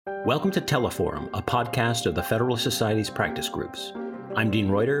Welcome to Teleforum, a podcast of the Federalist Society's practice groups. I'm Dean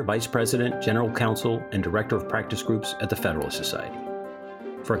Reuter, Vice President, General Counsel, and Director of Practice Groups at the Federalist Society.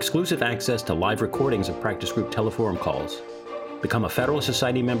 For exclusive access to live recordings of practice group Teleforum calls, become a Federalist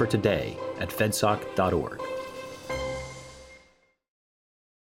Society member today at fedsoc.org.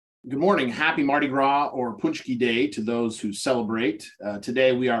 Good morning. Happy Mardi Gras or Punchki Day to those who celebrate.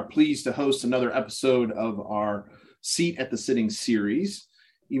 Today, we are pleased to host another episode of our Seat at the Sitting series.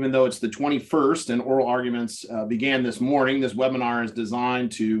 Even though it's the 21st and oral arguments began this morning, this webinar is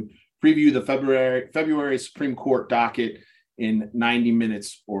designed to preview the February Supreme Court docket in 90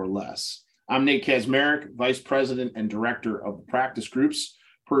 minutes or less. I'm Nate Kaczmarek, Vice President and Director of the Practice Groups.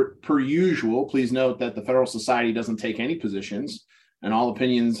 Per usual, please note that the Federalist Society doesn't take any positions, and all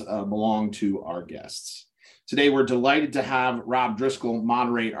opinions belong to our guests. Today, we're delighted to have Rob Driscoll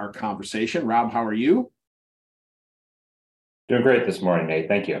moderate our conversation. Rob, how are you? Doing great this morning, Nate.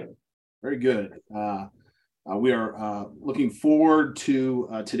 Thank you. Very good. We are looking forward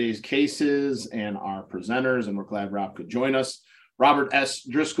to today's cases and our presenters, and we're glad Rob could join us. Robert S.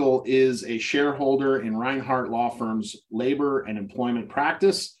 Driscoll is a shareholder in Reinhart Law Firm's labor and employment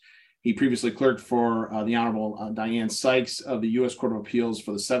practice. He previously clerked for the Honorable Diane Sykes of the U.S. Court of Appeals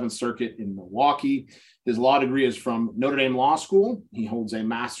for the Seventh Circuit in Milwaukee. His law degree is from Notre Dame Law School. He holds a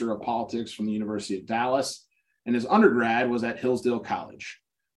Master of Politics from the University of Dallas, and his undergrad was at Hillsdale College.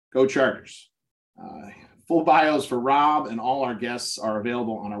 Go Chargers. Full bios for Rob and all our guests are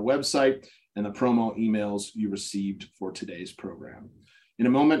available on our website and the promo emails you received for today's program. In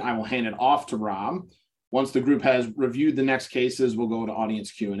a moment, I will hand it off to Rob. Once the group has reviewed the next cases, we'll go to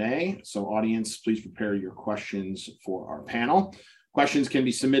audience Q&A. So audience, please prepare your questions for our panel. Questions can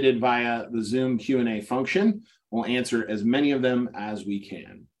be submitted via the Zoom Q&A function. We'll answer as many of them as we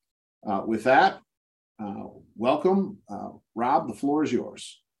can. With that, welcome. Rob, the floor is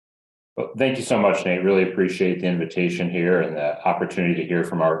yours. Well, thank you so much, Nate. Really appreciate the invitation here and the opportunity to hear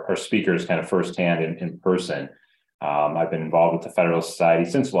from our speakers kind of firsthand in person. I've been involved with the Federalist Society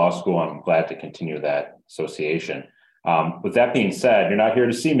since law school. I'm glad to continue that association. With that being said, you're not here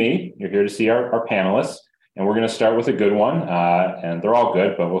to see me. You're here to see our panelists. And we're going to start with a good one. And they're all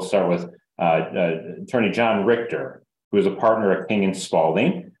good, but we'll start with Attorney John Richter, who is a partner at King &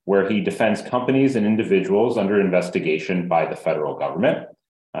 Spalding, where he defends companies and individuals under investigation by the federal government.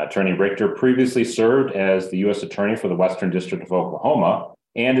 Attorney Richter previously served as the U.S. Attorney for the Western District of Oklahoma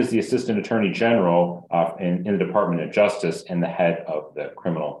and is the Assistant Attorney General in the Department of Justice and the head of the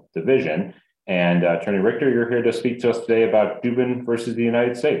Criminal Division. And Attorney Richter, you're here to speak to us today about Dubin versus the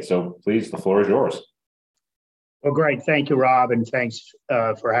United States. So please, the floor is yours. Well, great. Thank you, Rob, and thanks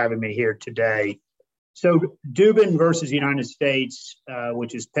for having me here today. So Dubin versus the United States,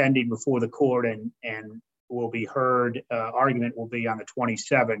 which is pending before the court and will be heard, argument will be on the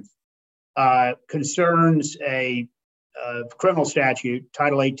 27th, concerns a criminal statute,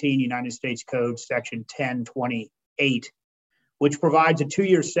 Title 18, United States Code, Section 1028, which provides a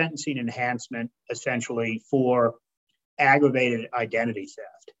 2-year sentencing enhancement, essentially, for aggravated identity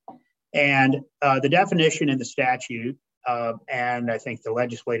theft. And the definition in the statute, and I think the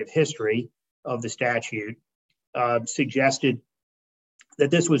legislative history of the statute, suggested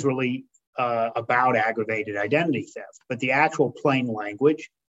that this was really about aggravated identity theft. But the actual plain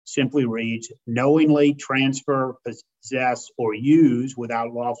language simply reads, knowingly transfer, possess, or use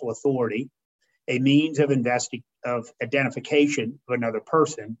without lawful authority a means of identification of another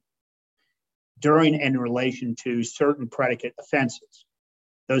person during and in relation to certain predicate offenses.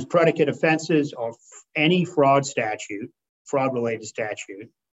 Those predicate offenses are any fraud-related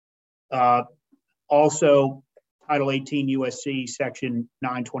statute. Also, Title 18 USC Section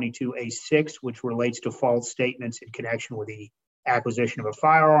 922A6, which relates to false statements in connection with the acquisition of a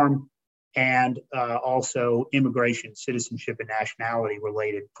firearm, and also immigration, citizenship, and nationality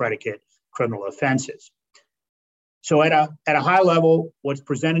related predicate criminal offenses. So at a high level, what's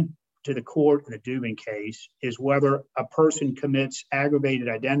presented to the court in the Dubin case is whether a person commits aggravated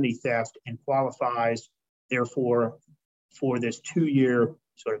identity theft and qualifies, therefore, for this 2-year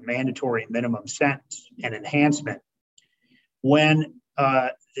sort of mandatory minimum sentence and enhancement when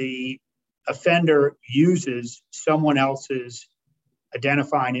the offender uses someone else's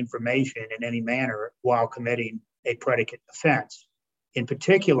identifying information in any manner while committing a predicate offense. In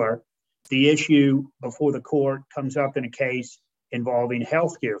particular, the issue before the court comes up in a case involving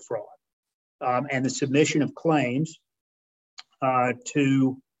healthcare fraud and the submission of claims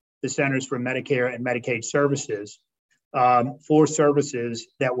to the Centers for Medicare and Medicaid Services for services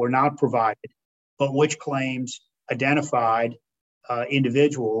that were not provided, but which claims identified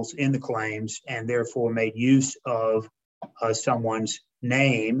individuals in the claims and therefore made use of someone's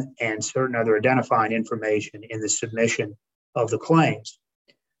name and certain other identifying information in the submission of the claims.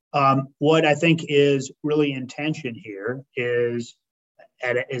 What I think is really in tension here is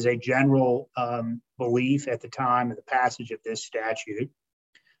a general belief at the time of the passage of this statute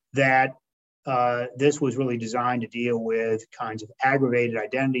that this was really designed to deal with kinds of aggravated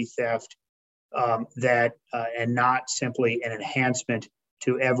identity theft and not simply an enhancement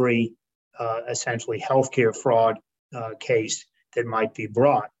to every essentially healthcare fraud case that might be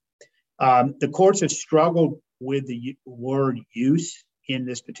brought. The courts have struggled with the word use in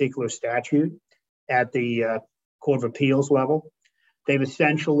this particular statute at the Court of Appeals level. They've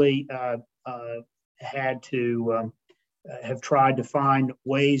essentially had to have tried to find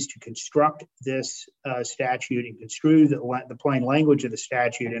ways to construct this statute and construe the plain language of the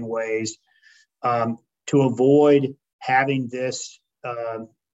statute in ways to avoid having this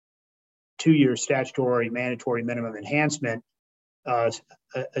 2-year statutory mandatory minimum enhancement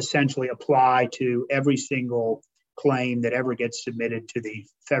essentially apply to every single claim that ever gets submitted to the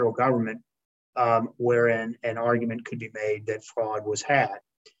federal government wherein an argument could be made that fraud was had.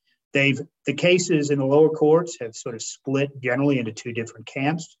 The cases in the lower courts have sort of split generally into two different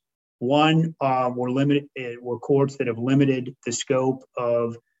camps. One were courts that have limited the scope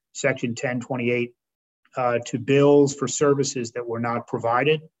of Section 1028 to bills for services that were not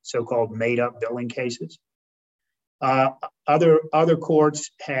provided, so-called made-up billing cases. Other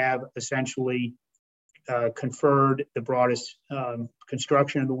courts have essentially conferred the broadest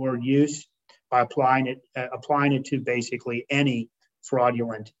construction of the word use by applying it to basically any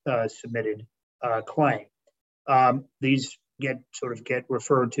fraudulent submitted claim. These get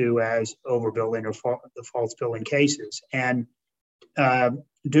referred to as overbilling or the false billing cases. And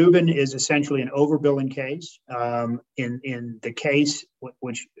Dubin is essentially an overbilling case. In the case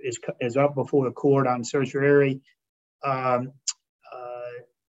which is up before the court on certiorari from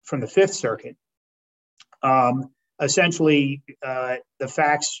the Fifth Circuit, essentially the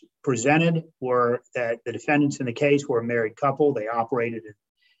facts presented were that the defendants in the case were a married couple. They operated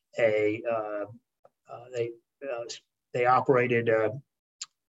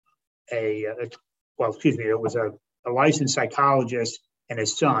it was a licensed psychologist and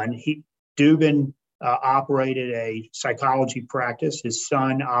his son. Dubin operated a psychology practice. His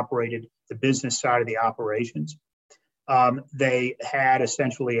son operated the business side of the operations. They had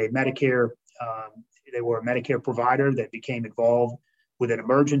essentially a Medicare, they were a Medicare provider that became involved with an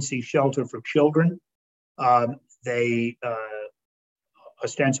emergency shelter for children.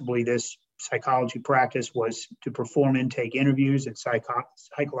 Ostensibly this psychology practice was to perform intake interviews and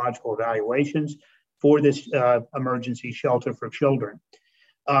psychological evaluations for this emergency shelter for children.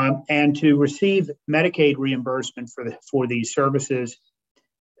 And to receive Medicaid reimbursement for these services,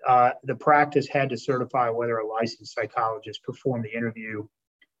 the practice had to certify whether a licensed psychologist performed the interview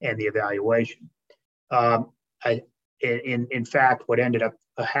and the evaluation. In fact, what ended up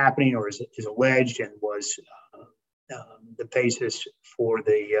happening, or is alleged and was the basis for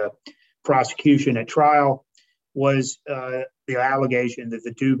the prosecution at trial, was the allegation that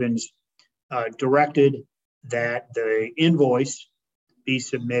the Dubins directed that the invoice be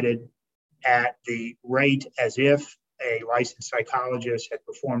submitted at the rate as if a licensed psychologist had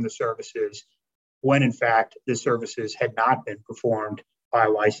performed the services, when in fact the services had not been performed by a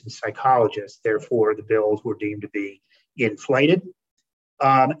licensed psychologist. Therefore, the bills were deemed to be inflated.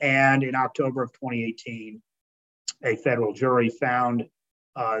 And in October of 2018, a federal jury found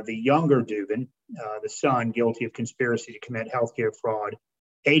the younger Dubin, the son, guilty of conspiracy to commit healthcare fraud,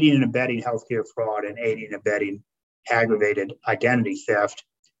 aiding and abetting healthcare fraud, and aiding and abetting aggravated identity theft,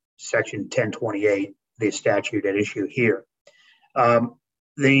 Section 1028, the statute at issue here.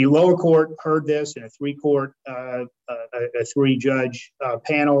 The lower court heard this in a three-judge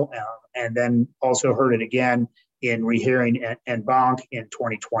panel, and then also heard it again in rehearing en banc in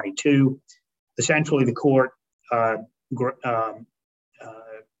 2022. Essentially, the court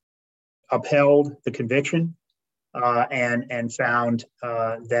upheld the conviction and found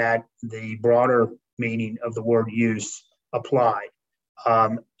that the broader meaning of the word use applied.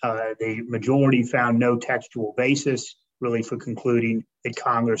 The majority found no textual basis really for concluding that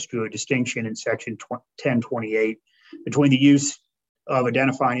Congress drew a distinction in Section 1028 between the use of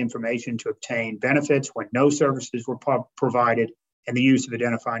identifying information to obtain benefits when no services were provided, and the use of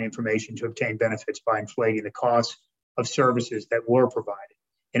identifying information to obtain benefits by inflating the cost of services that were provided.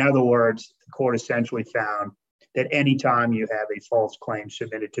 In other words, the court essentially found that anytime you have a false claim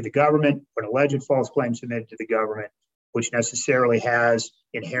submitted to the government, or an alleged false claim submitted to the government, which necessarily has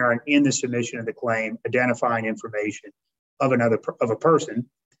inherent in the submission of the claim identifying information of a person,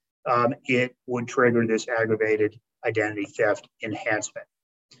 it would trigger this aggravated identity theft enhancement.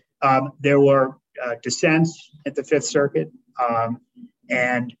 There were dissents at the Fifth Circuit,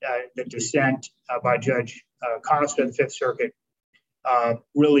 and the dissent by Judge Costa of the Fifth Circuit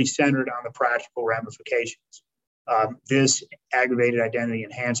really centered on the practical ramifications. This aggravated identity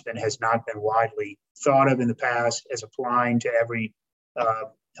enhancement has not been widely thought of in the past as applying to every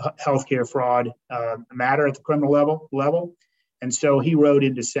healthcare fraud matter at the criminal level. And so he wrote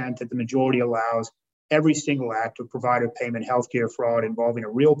in dissent that the majority allows every single act of provider payment healthcare fraud involving a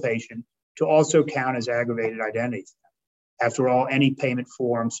real patient to also count as aggravated identity theft. After all, any payment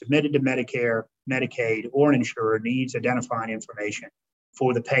form submitted to Medicare, Medicaid, or an insurer needs identifying information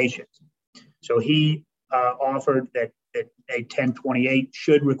for the patient. So he offered that a 1028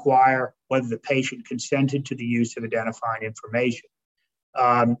 should require whether the patient consented to the use of identifying information,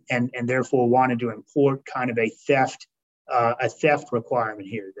 and therefore wanted to import kind of a theft requirement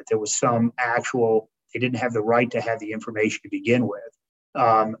here, that there was some actual, they didn't have the right to have the information to begin with,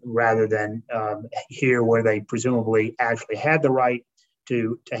 rather than here where they presumably actually had the right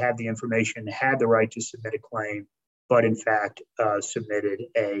to have the information, had the right to submit a claim, but in fact submitted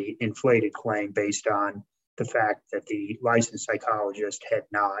a inflated claim based on the fact that the licensed psychologist had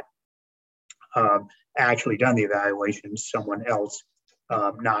not actually done the evaluation. Someone else,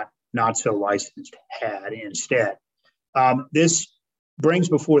 not so licensed, had instead. This brings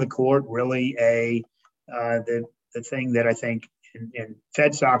before the court really the thing that I think in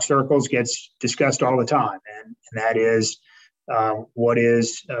FedSoc circles gets discussed all the time, and that is what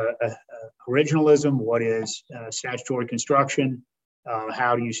is originalism, what is statutory construction,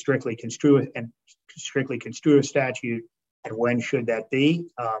 how do you strictly construe a statute, and when should that be?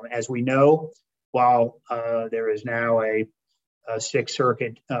 As we know, while there is now a Sixth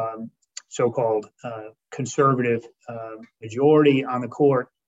Circuit so-called conservative majority on the court,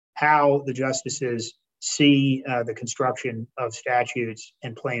 how the justices see the construction of statutes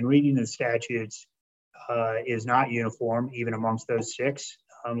and plain reading of statutes is not uniform, even amongst those six,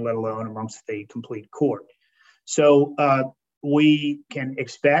 let alone amongst the complete court. So we can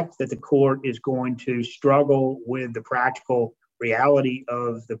expect that the court is going to struggle with the practical reality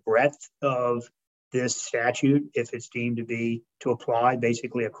of the breadth of this statute if it's deemed to apply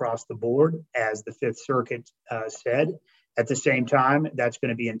basically across the board, as the Fifth Circuit said. At the same time, that's going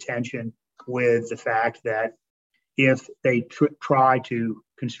to be in tension with the fact that if they try to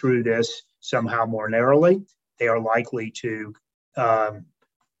construe this somehow more narrowly, they are likely to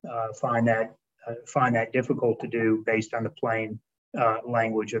find that difficult to do based on the plain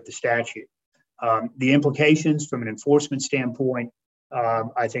language of the statute. The implications from an enforcement standpoint,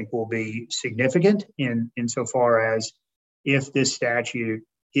 I think, will be significant insofar as if this statute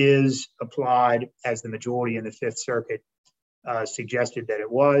is applied as the majority in the Fifth Circuit suggested that it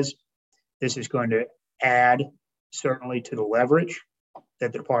was. This is going to add certainly to the leverage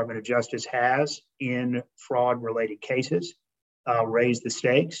that the Department of Justice has in fraud-related cases, raise the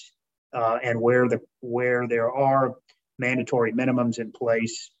stakes, and where there are mandatory minimums in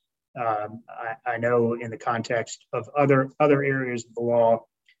place. I know in the context of other areas of the law,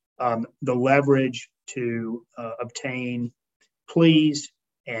 the leverage to obtain pleas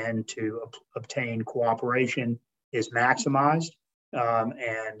and to obtain cooperation is maximized,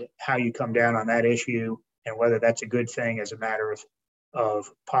 and how you come down on that issue and whether that's a good thing as a matter of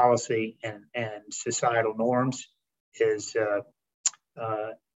policy and societal norms is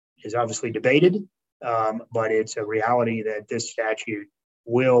obviously debated, but it's a reality that this statute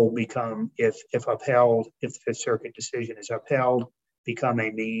will become, if upheld, if the Fifth Circuit decision is upheld, become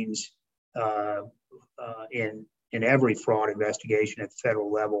a means in every fraud investigation at the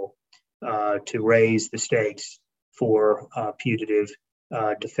federal level to raise the stakes for putative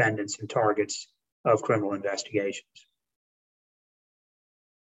defendants and targets of criminal investigations.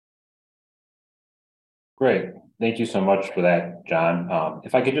 Great. Thank you so much for that, John.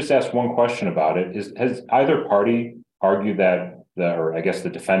 If I could just ask one question about it, has either party argued that, or I guess the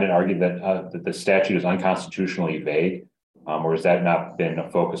defendant argued that the statute is unconstitutionally vague, or has that not been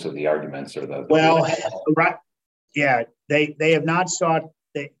a focus of the arguments or the? Well, right. Yeah, they have not sought.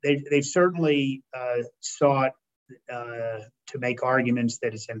 They've certainly sought to make arguments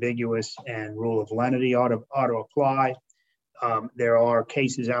that it's ambiguous and rule of lenity ought to apply. There are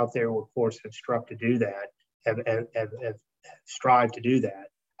cases out there where courts have struck to do that, have strived to do that.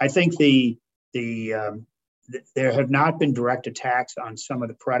 I think there have not been direct attacks on some of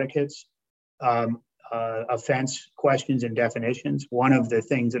the predicates, offense questions and definitions. One of the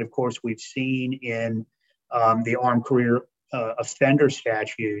things that, of course, we've seen in the Armed Career Offender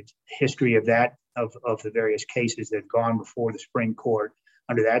Statute, history of that, of the various cases that have gone before the Supreme Court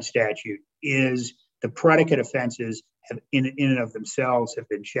under that statute, is The predicate offenses have, in and of themselves, have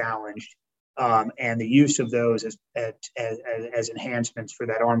been challenged, and the use of those as enhancements for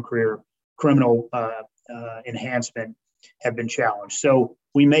that armed career criminal enhancement have been challenged. So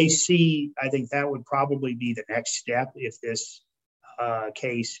we may see, I think that would probably be the next step if this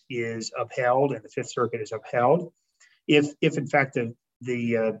case is upheld and the Fifth Circuit is upheld. If in fact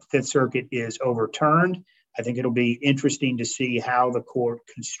the Fifth Circuit is overturned, I think it'll be interesting to see how the court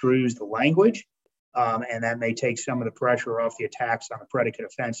construes the language, and that may take some of the pressure off the attacks on the predicate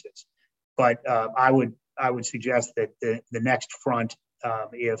offenses. But I would suggest that the next front,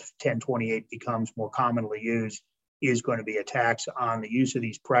 if 1028 becomes more commonly used, is going to be attacks on the use of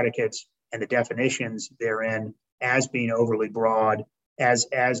these predicates and the definitions therein as being overly broad, as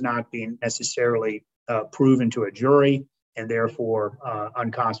not being necessarily proven to a jury, and therefore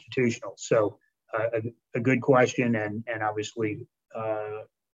unconstitutional. So a good question, and obviously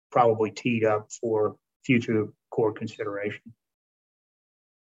probably teed up for future court consideration.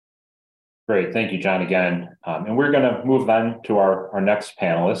 Great, thank you, John, again. And we're going to move on to our next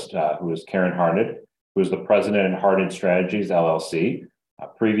panelist, who is Karen Harned, who is the president of Harned Strategies, LLC.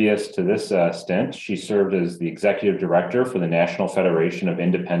 Previous to this stint, she served as the executive director for the National Federation of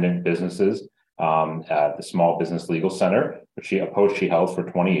Independent Businesses at the Small Business Legal Center, a post she held for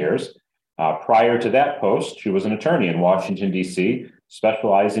 20 years. Prior to that post, she was an attorney in Washington, D.C.,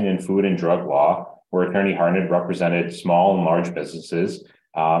 specializing in food and drug law, where Attorney Harned represented small and large businesses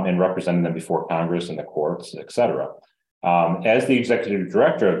and represented them before Congress and the courts, et cetera. As the executive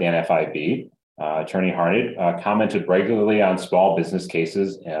director of the NFIB, Attorney Harned commented regularly on small business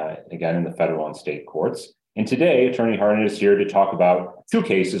cases, again, in the federal and state courts. And today, Attorney Harned is here to talk about two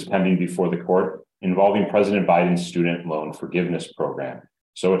cases pending before the court involving President Biden's student loan forgiveness program.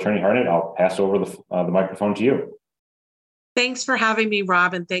 So, Attorney Harned, I'll pass over the microphone to you. Thanks for having me,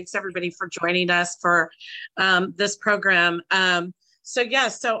 Rob, and thanks everybody for joining us for this program.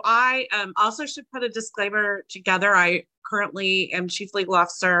 So I also should put a disclaimer together. I currently am Chief Legal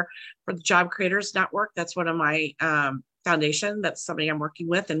Officer for the Job Creators Network. That's one of my foundation. That's somebody I'm working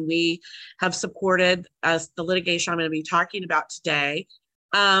with, and we have supported the litigation I'm going to be talking about today.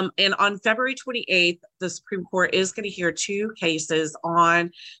 And on February 28th, the Supreme Court is going to hear two cases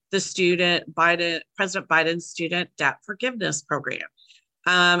on the President Biden's student debt forgiveness program.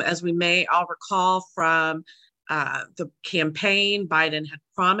 As we may all recall from the campaign, Biden had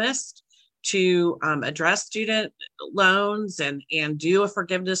promised to address student loans and do a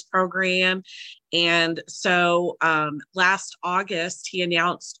forgiveness program. And so last August, he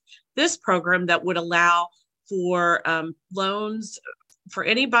announced this program that would allow for loans for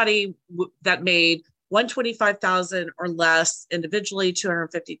anybody that made $125,000 or less individually,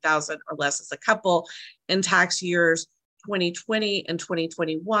 $250,000 or less as a couple in tax years 2020 and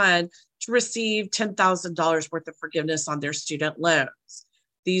 2021 to receive $10,000 worth of forgiveness on their student loans.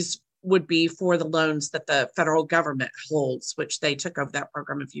 These would be for the loans that the federal government holds, which they took over that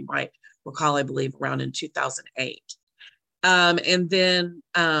program, if you might recall, I believe around in 2008. And then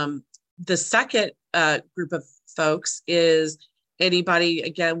the second group of folks is anybody,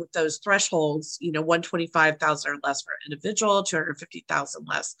 again, with those thresholds, $125,000 or less for an individual, $250,000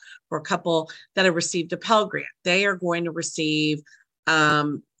 less for a couple that have received a Pell Grant. They are going to receive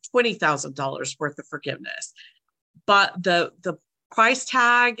 $20,000 worth of forgiveness. But the price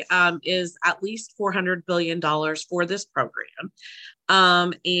tag is at least $400 billion for this program.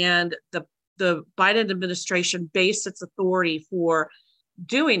 And the Biden administration based its authority for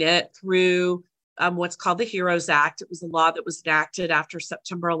doing it through what's called the HEROES Act. It was a law that was enacted after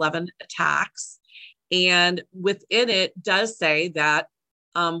September 11 attacks. And within it does say that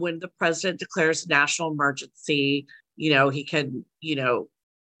when the president declares a national emergency, he can,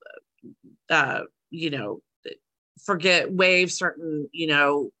 waive certain,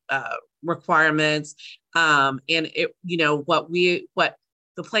 requirements. And it, what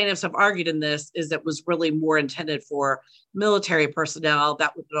the plaintiffs have argued in this is it was really more intended for military personnel.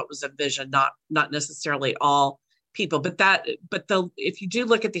 That was what was envisioned, not necessarily all people. If you do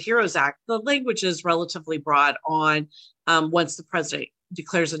look at the HEROES Act, the language is relatively broad on once the president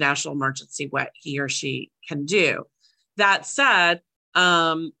declares a national emergency, what he or she can do. That said,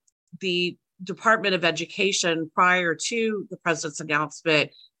 the Department of Education prior to the president's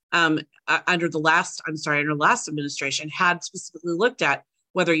announcement under the last administration had specifically looked at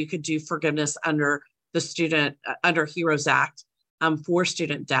whether you could do forgiveness under the under HEROES Act for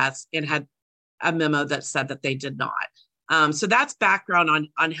student debts, and had a memo that said that they did not. So that's background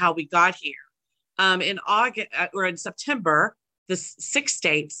on how we got here. In August or in September, the 6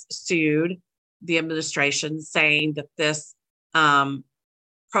 states sued the administration saying that this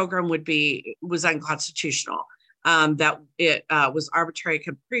program was unconstitutional, that it was arbitrary,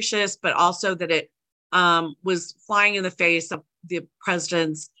 capricious, but also that it was flying in the face of the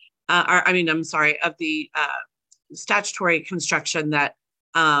president's, of the statutory construction that,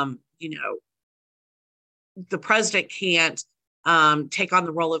 the president can't take on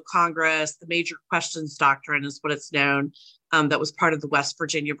the role of Congress. The major questions doctrine is what it's known. That was part of the West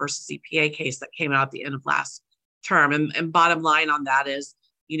Virginia versus EPA case that came out at the end of last term. And bottom line on that is,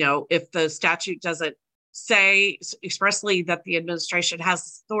 if the statute doesn't say expressly that the administration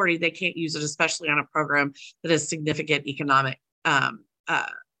has authority, they can't use it, especially on a program that has significant economic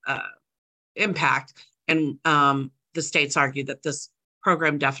impact. And the states argue that this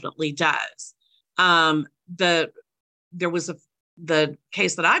program definitely does. The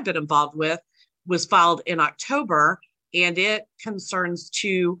case that I've been involved with was filed in October, and it concerns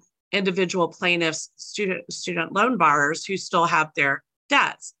two individual plaintiffs, student loan borrowers who still have their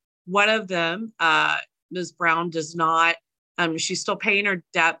debts. One of them, Ms. Brown, does not, she's still paying her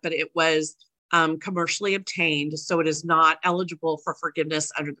debt, but it was commercially obtained, so it is not eligible for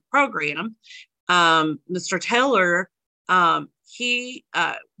forgiveness under the program. Mr. Taylor, he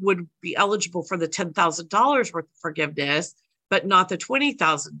would be eligible for the $10,000 worth of forgiveness, but not the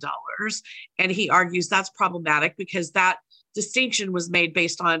 $20,000. And he argues that's problematic because that distinction was made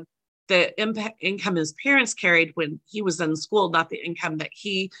based on the income his parents carried when he was in school, not the income that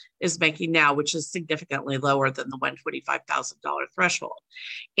he is making now, which is significantly lower than the $125,000 threshold.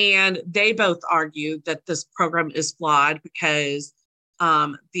 And they both argue that this program is flawed because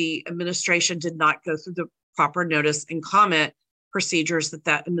the administration did not go through the proper notice and comment procedures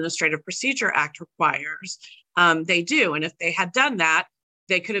that Administrative Procedure Act requires. They do. And if they had done that,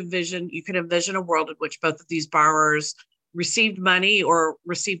 you could envision a world in which both of these borrowers received money or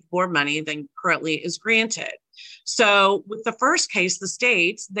received more money than currently is granted. So with the first case, the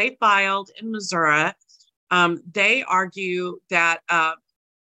states, they filed in Missouri. They argue that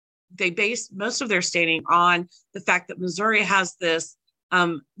they base most of their standing on the fact that Missouri has this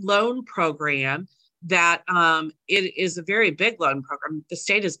loan program that it is a very big loan program the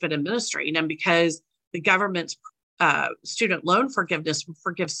state has been administering. And because the government's student loan forgiveness would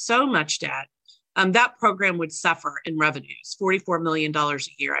forgive so much debt, that program would suffer in revenues, $44 million a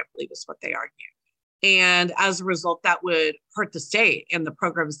year, I believe is what they argue. And as a result, that would hurt the state and the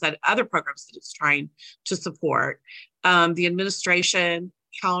other programs that it's trying to support. The administration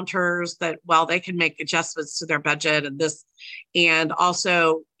counters that, well, they can make adjustments to their budget and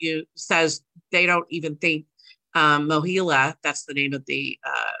also says they don't even think MOHELA, that's the name of the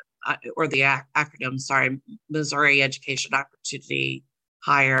acronym, sorry, Missouri Education Opportunity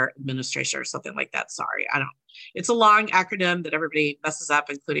Higher Administration or something like that. Sorry, it's a long acronym that everybody messes up,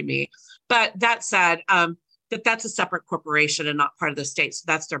 including me. But that said, that's a separate corporation and not part of the state. So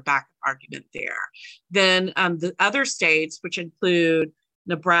that's their backup argument there. Then the other states, which include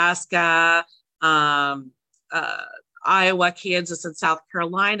Nebraska, Iowa, Kansas, and South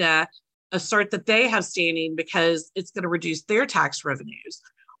Carolina, assert that they have standing because it's going to reduce their tax revenues.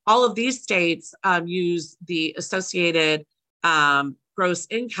 All of these states use the associated gross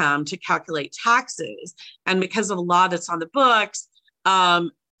income to calculate taxes. And because of the law that's on the books,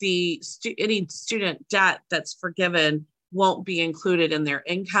 any student debt that's forgiven won't be included in their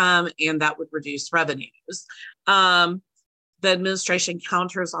income, and that would reduce revenues. The administration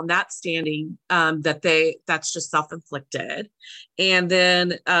counters on that standing that's just self-inflicted. And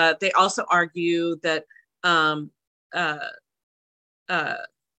then they also argue that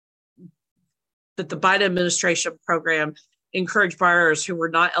that the Biden administration program encouraged borrowers who were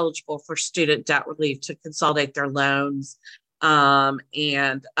not eligible for student debt relief to consolidate their loans.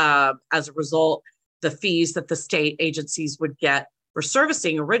 And as a result, the fees that the state agencies would get for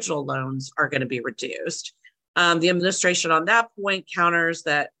servicing original loans are going to be reduced. The administration on that point counters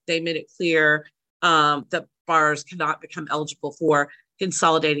that they made it clear that borrowers cannot become eligible for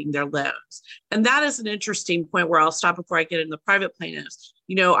consolidating their loans. And that is an interesting point where I'll stop before I get into private plaintiffs.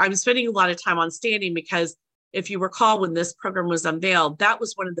 I'm spending a lot of time on standing because if you recall, when this program was unveiled, that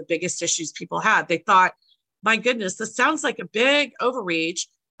was one of the biggest issues people had. They thought, my goodness, this sounds like a big overreach.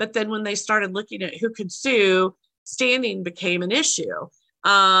 But then when they started looking at who could sue, standing became an issue.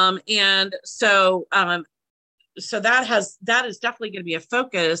 And so that is definitely going to be a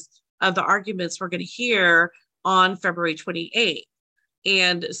focus of the arguments we're going to hear on February 28th.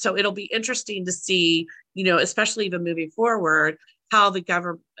 And so it'll be interesting to see, especially even moving forward, how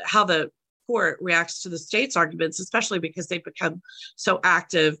the court reacts to the state's arguments, especially because they've become so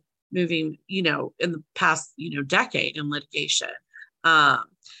active moving, in the past, decade in litigation.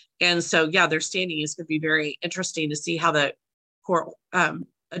 And so, their standing is going to be very interesting to see how the court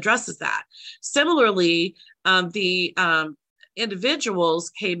addresses that. Similarly, the individuals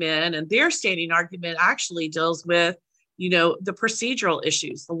came in, and their standing argument actually deals with, the procedural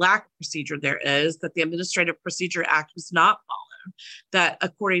issues, the lack of procedure there is, that the Administrative Procedure Act was not followed, that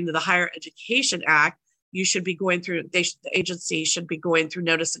according to the Higher Education Act, you should be going through, the agency should be going through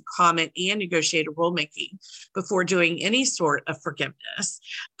notice and comment and negotiated rulemaking before doing any sort of forgiveness.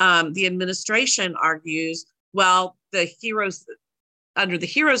 The administration argues, well, under the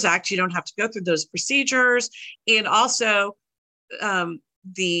HEROES Act, you don't have to go through those procedures. And also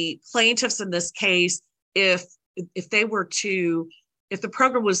the plaintiffs in this case, if the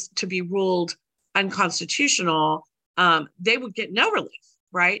program was to be ruled unconstitutional, they would get no relief,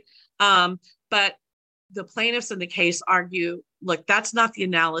 right? But the plaintiffs in the case argue, look, that's not the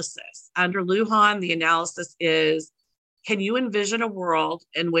analysis. Under Lujan, the analysis is, can you envision a world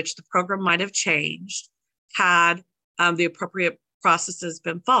in which the program might have changed had the appropriate processes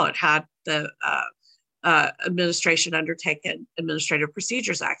been followed, had the administration undertaken Administrative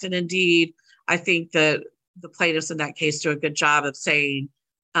Procedures Act? And indeed, I think that the plaintiffs in that case do a good job of saying,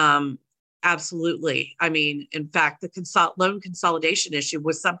 absolutely. I mean, in fact, the loan consolidation issue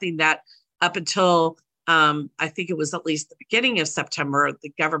was something that up until I think it was at least the beginning of September,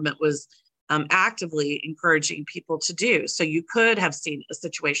 the government was actively encouraging people to do. So you could have seen a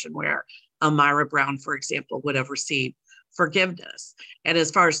situation where Myra Brown, for example, would have received forgiveness. And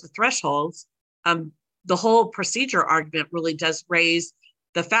as far as the thresholds, the whole procedure argument really does raise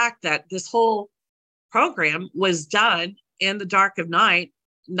the fact that this whole program was done in the dark of night,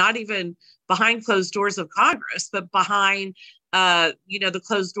 not even behind closed doors of Congress, but behind the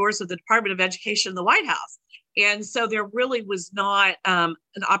closed doors of the Department of Education in the White House. And so there really was not an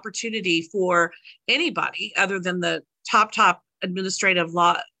opportunity for anybody other than the top administrative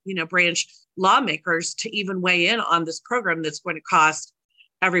law, branch lawmakers to even weigh in on this program that's going to cost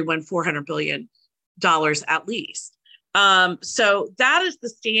everyone $400 billion at least. So that is the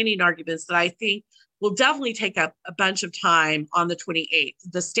standing arguments that I think will definitely take up a bunch of time on the 28th.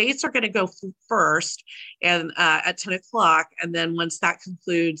 The states are going to go first and at 10 o'clock. And then once that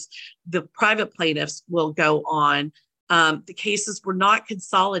concludes, the private plaintiffs will go on. The cases were not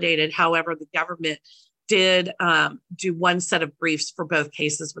consolidated. However, the government did do one set of briefs for both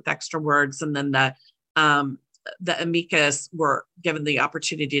cases with extra words. And then the amicus were given the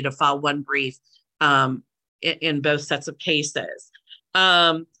opportunity to file one brief in both sets of cases.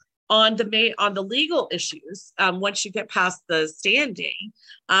 On the legal issues, once you get past the standing,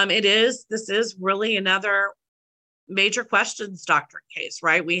 this is really another major questions doctrine case,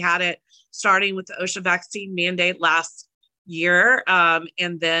 right? We had it starting with the OSHA vaccine mandate last year,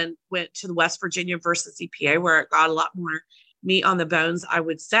 and then went to the West Virginia versus EPA, where it got a lot more meat on the bones, I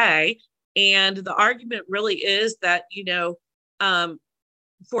would say. And the argument really is that,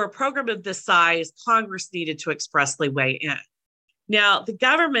 for a program of this size, Congress needed to expressly weigh in. Now, the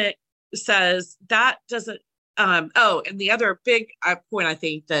government says that doesn't, and the other big point I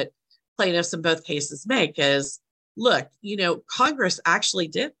think that plaintiffs in both cases make is, look, Congress actually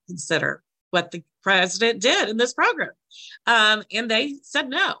did consider what the president did in this program, and they said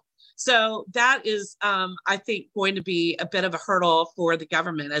no. So that is, I think, going to be a bit of a hurdle for the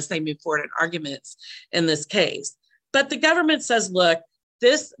government as they move forward in arguments in this case. But the government says, look,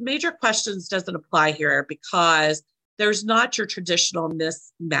 this major questions doesn't apply here because there's not your traditional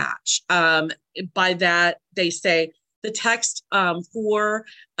mismatch. By that, they say the text for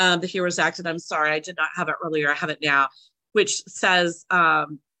the HEROES Act, and I'm sorry, I did not have it earlier, I have it now, which says, a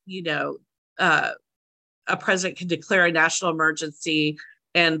president can declare a national emergency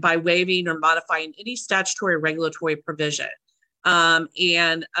and by waiving or modifying any statutory or regulatory provision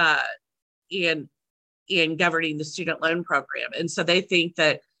and governing the student loan program. And so they think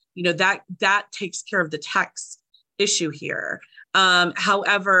that, that takes care of the text issue here.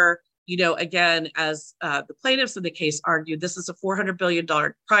 However, again, as the plaintiffs in the case argued, this is a $400 billion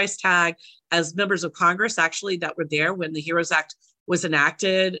price tag. As members of Congress actually that were there when the HEROES Act was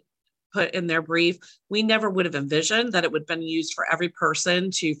enacted, put in their brief, we never would have envisioned that it would have been used for every person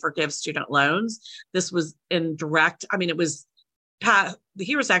to forgive student loans. This was in direct, it was the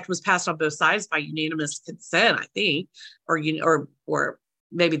HEROES Act was passed on both sides by unanimous consent, I think, or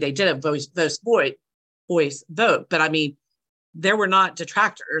maybe they didn't voice vote, but there were not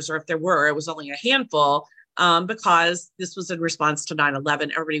detractors, or if there were, it was only a handful, because this was in response to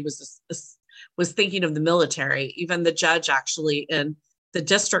 9/11. Everybody was thinking of the military. Even the judge actually in the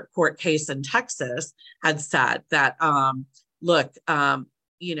district court case in Texas had said that, look, an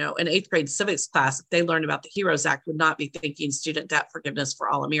 8th grade civics class, if they learned about the HEROES Act, would not be thinking student debt forgiveness for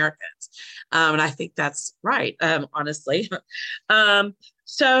all Americans. And I think that's right, honestly.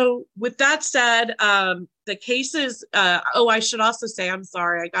 So with that said, the cases, I should also say, I'm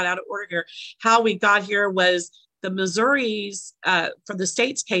sorry, I got out of order here. How we got here was the Missouri's, for the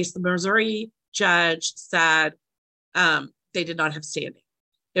state's case, the Missouri judge said they did not have standing.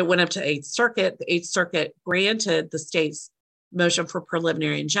 It went up to 8th Circuit. The 8th Circuit granted the state's motion for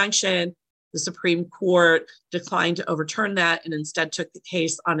preliminary injunction. The Supreme Court declined to overturn that and instead took the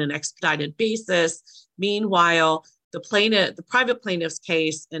case on an expedited basis. Meanwhile, the private plaintiff's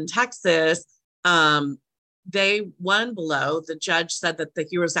case in Texas, they won below. The judge said that the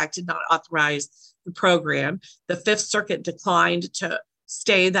HEROES Act did not authorize the program. The 5th Circuit declined to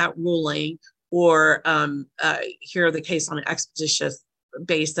stay that ruling or hear the case on an expeditious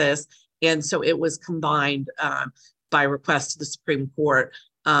basis. And so it was combined by request to the Supreme Court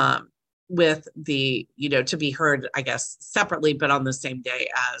with the, to be heard, I guess, separately, but on the same day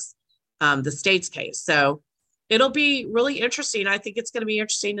as the state's case. So it'll be really interesting. I think it's going to be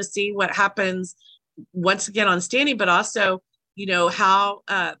interesting to see what happens once again on standing, but also, how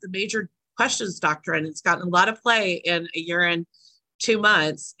the major questions doctrine, it's gotten a lot of play in a year and 2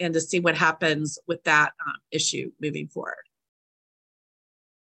 months, and to see what happens with that issue moving forward.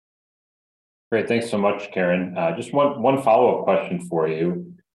 Great. Thanks so much, Karen. Just one follow-up question for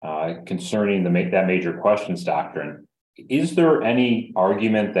you concerning that major questions doctrine. Is there any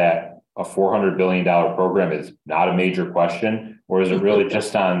argument that a $400 billion program is not a major question, or is it really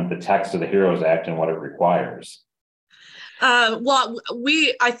just on the text of the HEROES Act and what it requires?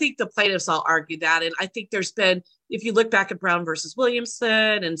 I think the plaintiffs all argue that. And I think there's been, if you look back at Brown versus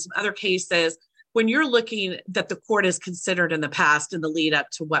Williamson and some other cases, when you're looking that the court has considered in the past in the lead up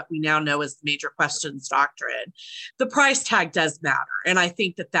to what we now know as the major questions doctrine, the price tag does matter. And I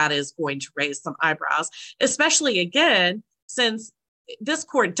think that is going to raise some eyebrows, especially again, since this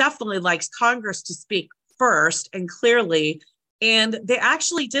court definitely likes Congress to speak first and clearly, and they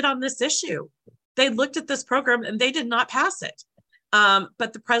actually did on this issue. They looked at this program and they did not pass it.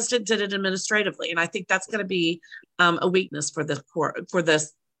 But the president did it administratively. And I think that's going to be a weakness for the court, for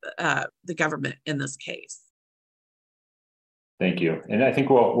the government in this case. Thank you. And I think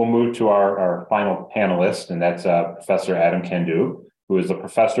we'll move to our final panelist, and that's Professor Adam Kandoub, who is a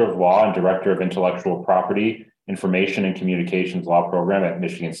professor of law and director of intellectual property, information and communications law program at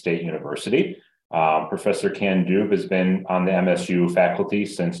Michigan State University. Professor Kandoub has been on the MSU faculty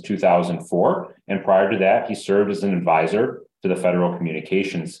since 2004. And prior to that, he served as an advisor to the Federal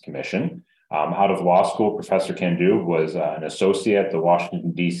Communications Commission. Out of law school, Professor Kandoub was an associate at the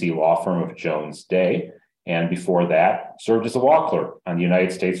Washington, D.C. law firm of Jones Day. And before that, served as a law clerk on the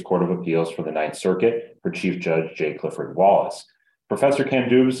United States Court of Appeals for the Ninth Circuit for Chief Judge J. Clifford Wallace. Professor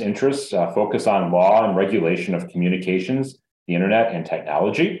Kandoub's interests focus on law and regulation of communications, the internet, and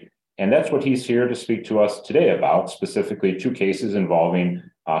technology. And that's what he's here to speak to us today about, specifically 2 cases involving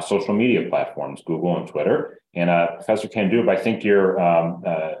social media platforms, Google and Twitter. And Professor Kandoub, I think you're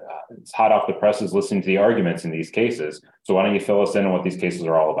it's hot off the presses listening to the arguments in these cases. So why don't you fill us in on what these cases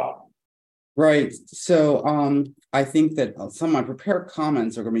are all about? Right. So I think that some of my prepared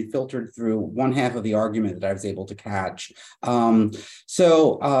comments are going to be filtered through one half of the argument that I was able to catch. After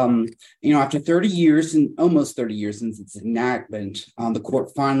 30 years and almost 30 years since its enactment, the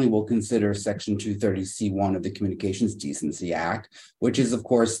court finally will consider Section 230C1 of the Communications Decency Act, which is, of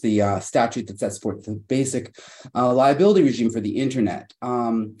course, the statute that sets forth the basic liability regime for the internet.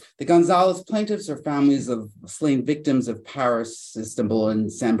 The Gonzalez plaintiffs are families of slain victims of Paris, Istanbul,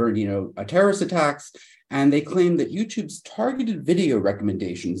 and San Bernardino terrorist attacks, and they claim that YouTube's targeted video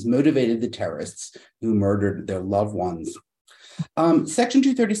recommendations motivated the terrorists who murdered their loved ones. Section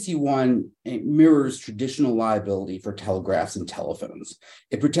 230C1 mirrors traditional liability for telegraphs and telephones.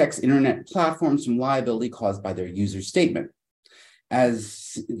 It protects internet platforms from liability caused by their user statement.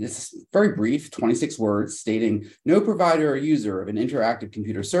 As it's very brief, 26 words stating, no provider or user of an interactive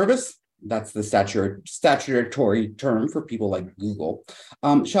computer service, that's the statutory term for people like Google,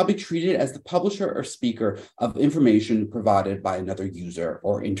 shall be treated as the publisher or speaker of information provided by another user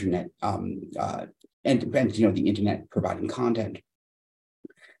or internet, the internet providing content.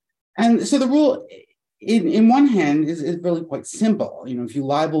 And so the rule, in one hand, is really quite simple. If you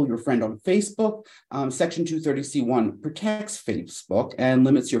libel your friend on Facebook, Section 230C1 protects Facebook and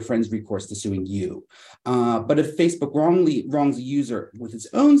limits your friend's recourse to suing you. But if Facebook wrongs a user with its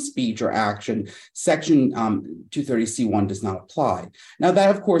own speech or action, Section 230C1 does not apply. Now,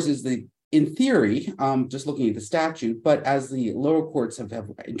 that, of course, is the in theory, just looking at the statute, but as the lower courts have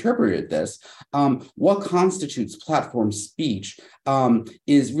interpreted this, what constitutes platform speech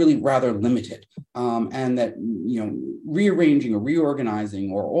is really rather limited, and that rearranging or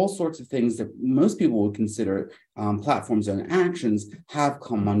reorganizing or all sorts of things that most people would consider platform zone actions have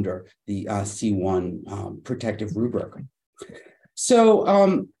come under the C1 protective rubric.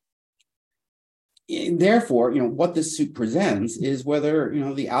 So therefore, what this suit presents is whether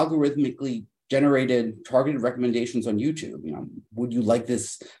the algorithmically generated targeted recommendations on YouTube, would you like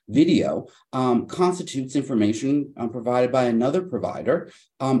this video, constitutes information provided by another provider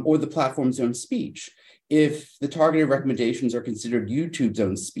or the platform's own speech. If the targeted recommendations are considered YouTube's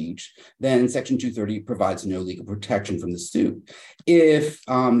own speech, then Section 230 provides no legal protection from the suit. If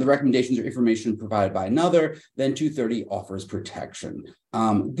the recommendations are information provided by another, then 230 offers protection.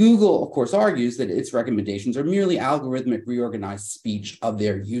 Google, of course, argues that its recommendations are merely algorithmic reorganized speech of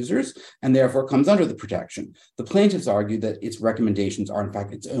their users and therefore comes under the protection. The plaintiffs argue that its recommendations are in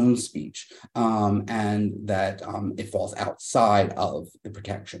fact its own speech and that it falls outside of the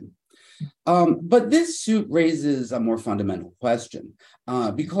protection. But this suit raises a more fundamental question.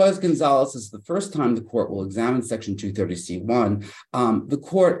 Because Gonzalez is the first time the court will examine Section 230C1, the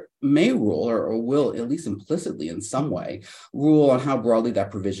court may rule, or will at least implicitly in some way, rule on how broadly that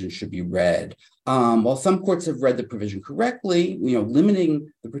provision should be read. While some courts have read the provision correctly, limiting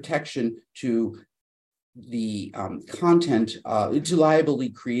the protection to the content, to liability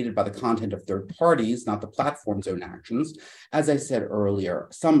created by the content of third parties, not the platform's own actions. As I said earlier,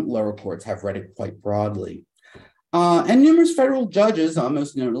 some lower courts have read it quite broadly. And numerous federal judges,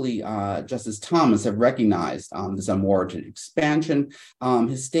 most notably Justice Thomas, have recognized this unwarranted expansion.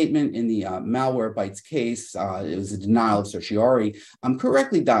 His statement in the Malwarebytes case, it was a denial of certiorari,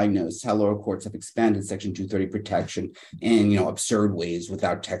 correctly diagnosed how lower courts have expanded Section 230 protection in absurd ways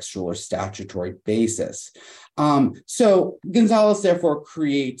without textual or statutory basis. So Gonzalez therefore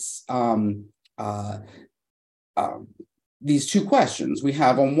creates these two questions. We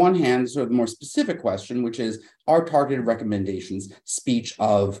have on one hand sort of the more specific question, which is, are targeted recommendations speech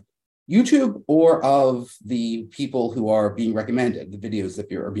of YouTube or of the people who are being recommended, the videos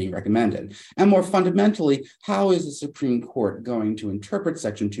that are being recommended? And more fundamentally, how is the Supreme Court going to interpret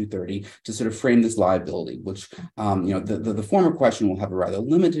Section 230 to sort of frame this liability, which, the former question will have a rather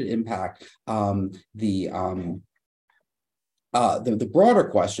limited impact. The broader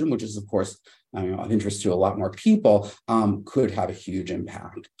question, which is, of course, of interest to a lot more people, could have a huge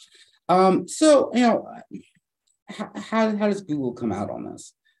impact. So, how does Google come out on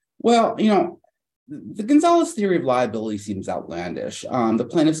this? Well, the Gonzalez theory of liability seems outlandish. The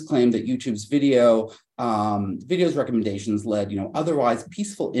plaintiffs claim that YouTube's videos recommendations led, otherwise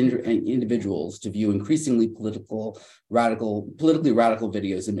peaceful individuals to view increasingly politically radical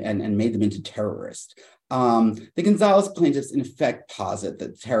videos and made them into terrorists. The Gonzalez plaintiffs, in effect, posit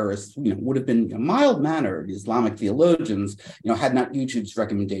that terrorists, would have been mild-mannered Islamic theologians, had not YouTube's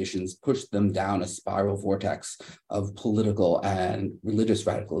recommendations pushed them down a spiral vortex of political and religious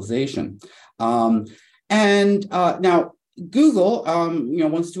radicalization. Now, Google,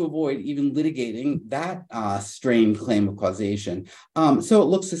 wants to avoid even litigating that strained claim of causation. So it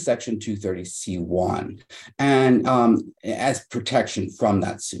looks to Section 230C1 and as protection from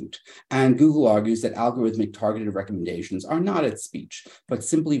that suit. And Google argues that algorithmic targeted recommendations are not its speech, but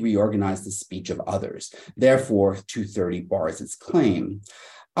simply reorganize the speech of others. Therefore, 230 bars its claim.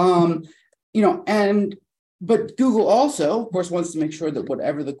 But Google also, of course, wants to make sure that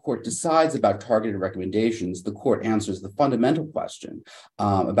whatever the court decides about targeted recommendations, the court answers the fundamental question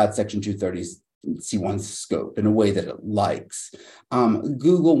about Section 230C1's scope in a way that it likes.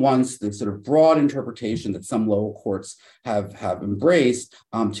 Google wants the sort of broad interpretation that some lower courts have embraced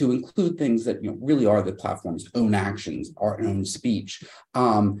to include things that really are the platform's own actions, our own speech.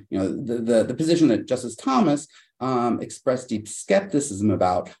 The position that Justice Thomas expressed deep skepticism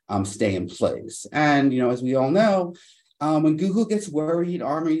about stay in place. And, as we all know, when Google gets worried,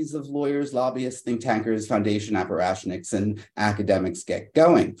 armies of lawyers, lobbyists, think tankers, foundation apparatchiks, and academics get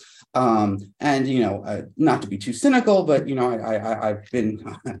going. Not to be too cynical, but, I've been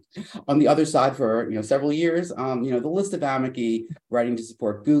on the other side for, several years. The list of amici writing to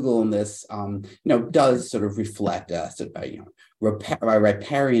support Google in this, does sort of reflect a sort of, a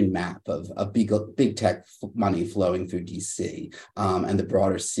riparian map of big tech money flowing through DC and the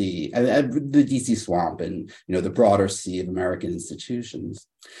broader sea, the DC swamp, and the broader sea of American institutions.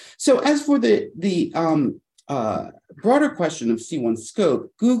 So as for the broader question of C1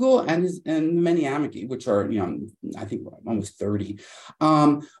 scope, Google and many amici, which are I think almost 30,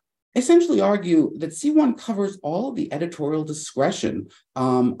 essentially argue that C1 covers all of the editorial discretion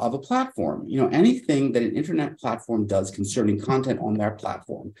of a platform. Anything that an internet platform does concerning content on their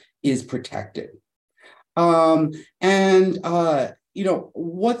platform is protected. What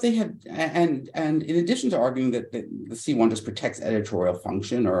they have, and in addition to arguing that the C1 just protects editorial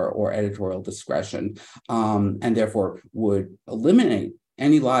function or editorial discretion, and therefore would eliminate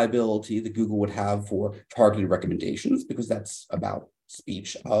any liability that Google would have for targeted recommendations, because that's about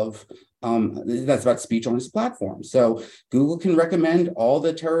speech on its platform. So Google can recommend all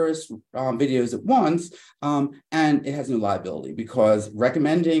the terrorist videos at once, and it has no liability, because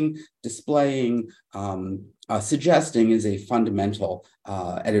recommending, displaying, suggesting is a fundamental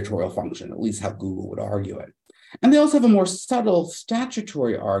editorial function, at least how Google would argue it. And they also have a more subtle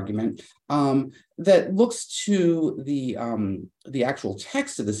statutory argument that looks to the actual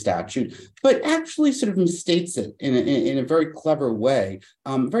text of the statute, but actually sort of misstates it in a very clever way,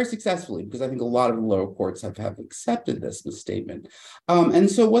 very successfully, because I think a lot of the lower courts have accepted this misstatement.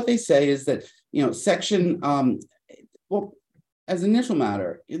 And so what they say is that, as an initial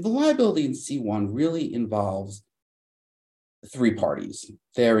matter, the liability in C1 really involves three parties.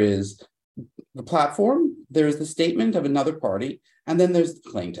 There is the platform, there's the statement of another party, and then there's the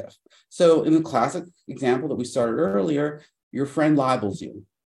plaintiff. So in the classic example that we started earlier, your friend libels you,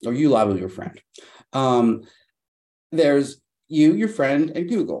 or you libel your friend. There's you, your friend, and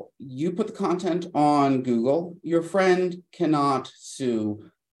Google. You put the content on Google. Your friend cannot sue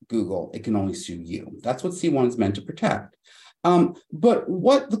Google. It can only sue you. That's what C1 is meant to protect. But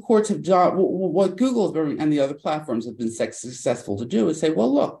what the courts have done, what Google and the other platforms have been successful to do is say,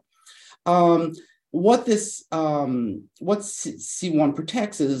 well, look, what C1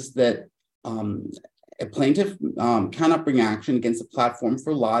 protects is that a plaintiff cannot bring action against a platform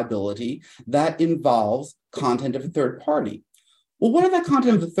for liability that involves content of a third party. Well, what if that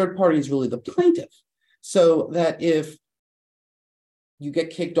content of the third party is really the plaintiff? So that if you get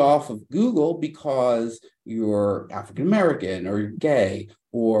kicked off of Google because you're African American or you're gay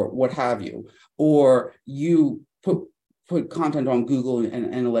or what have you, or you put content on Google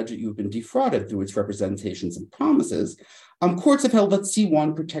and allege that you've been defrauded through its representations and promises, courts have held that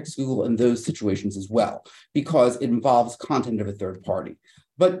C1 protects Google in those situations as well, because it involves content of a third party.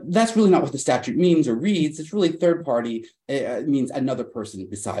 But that's really not what the statute means or reads. It's really third party. It means another person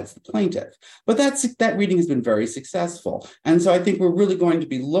besides the plaintiff. But that reading has been very successful. And so I think we're really going to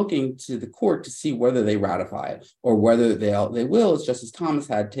be looking to the court to see whether they ratify it or whether they will, as Justice Thomas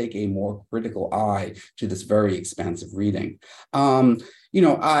had, take a more critical eye to this very expansive reading.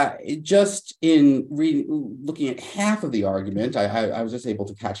 Just in looking at half of the argument, I was just able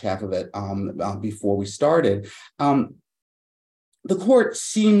to catch half of it before we started. The court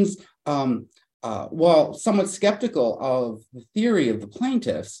seems, while somewhat skeptical of the theory of the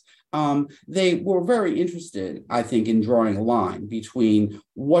plaintiffs, they were very interested, I think, in drawing a line between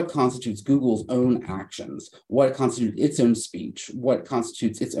what constitutes Google's own actions, what constitutes its own speech, what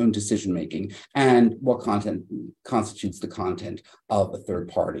constitutes its own decision-making, and what content constitutes the content of a third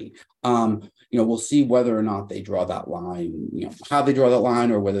party. We'll see whether or not they draw that line, how they draw that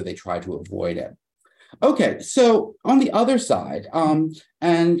line, or whether they try to avoid it. Okay, so on the other side,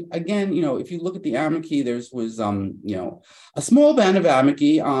 and again, if you look at the amici, there was, a small band of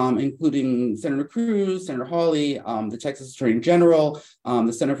amici, including Senator Cruz, Senator Hawley, the Texas Attorney General,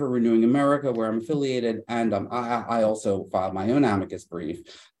 the Center for Renewing America, where I'm affiliated, and I also filed my own amicus brief.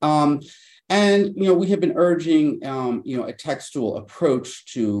 And we have been urging, a textual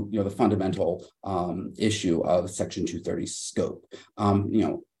approach to, the fundamental issue of Section 230 scope.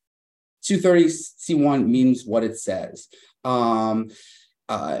 230 C1 means what it says.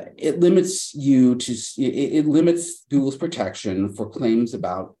 It limits it limits Google's protection for claims that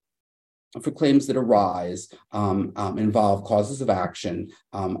arise, involve causes of action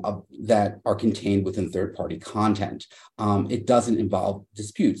that are contained within third-party content. It doesn't involve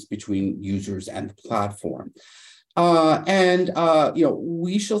disputes between users and the platform.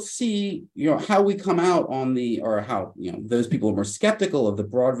 We shall see, how we come out on how those people are more skeptical of the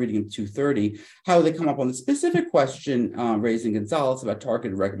broad reading of 230, how they come up on the specific question raised in Gonzalez about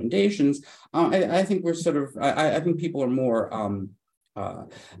targeted recommendations. I think I think people are more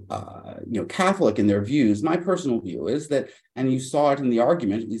Catholic in their views. My personal view is that, and you saw it in the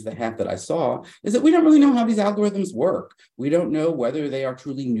argument, at least the half that I saw, is that we don't really know how these algorithms work. We don't know whether they are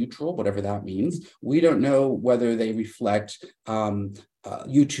truly neutral, whatever that means. We don't know whether they reflect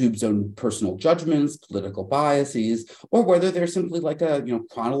YouTube's own personal judgments, political biases, or whether they're simply like a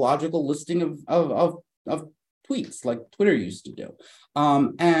chronological listing of tweets like Twitter used to do.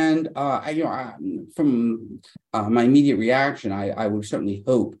 From my immediate reaction, I would certainly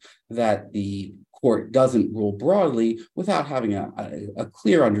hope that the court doesn't rule broadly without having a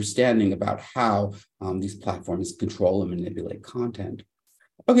clear understanding about how these platforms control and manipulate content.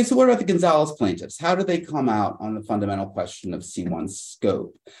 Okay, so what about the Gonzalez plaintiffs? How do they come out on the fundamental question of C1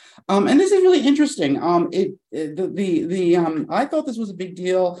 scope? And this is really interesting. I thought this was a big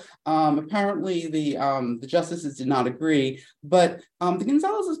deal. Apparently, the justices did not agree, but the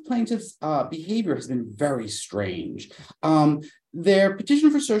Gonzalez plaintiffs' behavior has been very strange. Their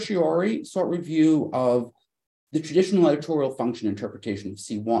petition for certiorari sought review of the traditional editorial function interpretation of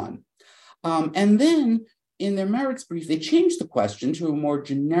C1, and then in their merits brief, they changed the question to a more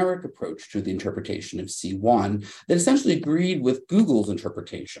generic approach to the interpretation of C1 that essentially agreed with Google's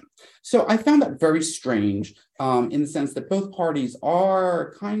interpretation. So I found that very strange in the sense that both parties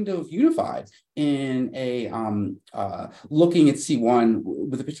are kind of unified in looking at C1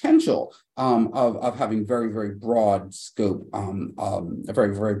 with the potential of having very, very broad scope, a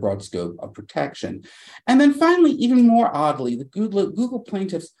very, very broad scope of protection. And then finally, even more oddly, the Google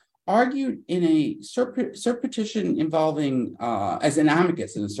plaintiffs argued in a cert petition involving, as an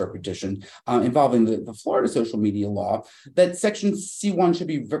amicus in a cert petition involving the Florida social media law, that section C1 should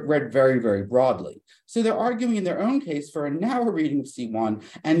be read very, very broadly. So they're arguing in their own case for a narrow reading of C1,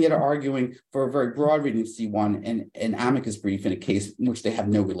 and yet are arguing for a very broad reading of C1 in an amicus brief in a case in which they have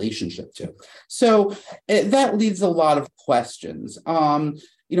no relationship to. So that leaves a lot of questions.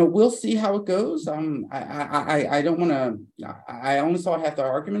 We'll see how it goes. I don't want to. I only saw half the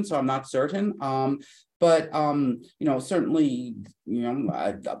argument, so I'm not certain. Certainly,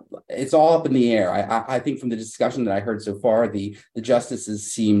 it's all up in the air. I think from the discussion that I heard so far, the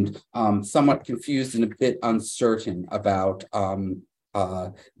justices seemed somewhat confused and a bit uncertain about the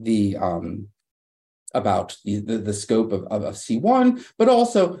scope of C1, but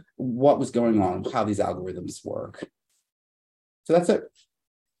also what was going on, how these algorithms work. So that's it.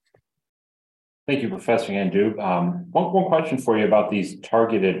 Thank you, Professor Ghandoub. One question for you about these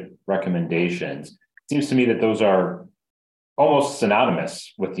targeted recommendations. It seems to me that those are almost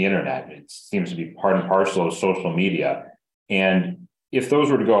synonymous with the internet. It seems to be part and parcel of social media. And if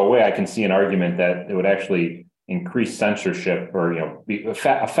those were to go away, I can see an argument that it would actually increase censorship or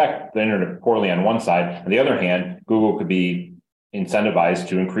affect the internet poorly on one side. On the other hand, Google could be incentivized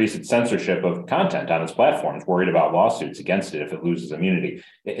to increase its censorship of content on its platforms, worried about lawsuits against it if it loses immunity.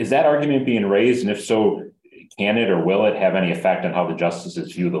 Is that argument being raised? And if so, can it or will it have any effect on how the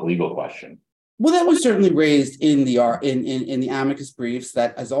justices view the legal question? Well, that was certainly raised in the amicus briefs.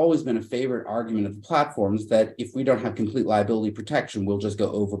 That has always been a favorite argument of the platforms, that if we don't have complete liability protection, we'll just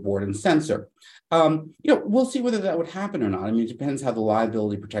go overboard and censor. We'll see whether that would happen or not. I mean, it depends how the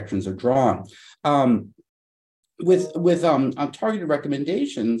liability protections are drawn. With targeted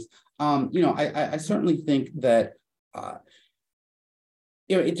recommendations, I certainly think that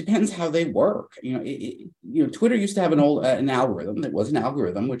it depends how they work. Twitter used to have an algorithm. It was an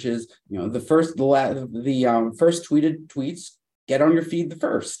algorithm, which is the first tweeted tweets get on your feed the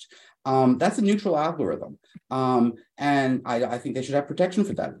first. That's a neutral algorithm. And I think they should have protection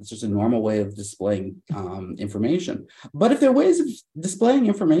for that. It's just a normal way of displaying information. But if their ways of displaying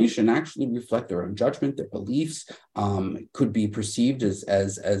information actually reflect their own judgment, their beliefs, could be perceived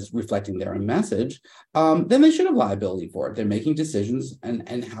as reflecting their own message, then they should have liability for it. They're making decisions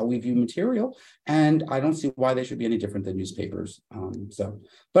and how we view material. And I don't see why they should be any different than newspapers.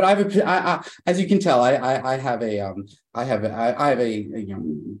 But as you can tell, I have a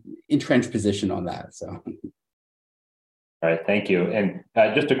entrenched position on that. So. All right, thank you. And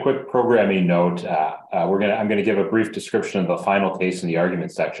just a quick programming note: I'm going to give a brief description of the final case in the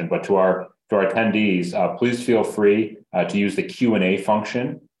argument section. But to our attendees, please feel free to use the Q&A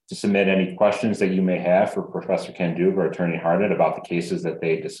function to submit any questions that you may have for Professor Ghandoub or Attorney Harnett about the cases that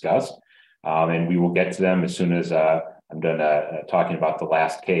they discussed, and we will get to them as soon as I'm done talking about the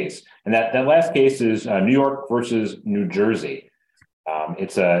last case. And that last case is New York versus New Jersey.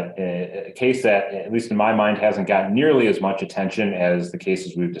 It's a case that, at least in my mind, hasn't gotten nearly as much attention as the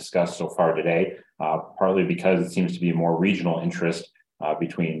cases we've discussed so far today, partly because it seems to be a more regional interest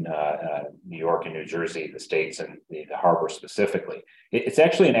between New York and New Jersey, the states, and the harbor specifically. It's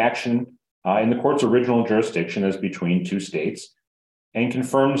actually an action in the court's original jurisdiction as between two states, and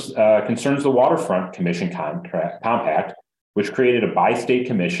concerns the Waterfront Commission Compact, which created a bi-state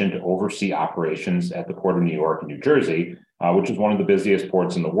commission to oversee operations at the Port of New York and New Jersey, which is one of the busiest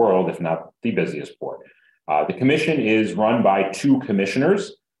ports in the world, if not the busiest port. The commission is run by two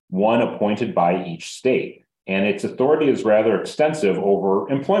commissioners, one appointed by each state, and its authority is rather extensive over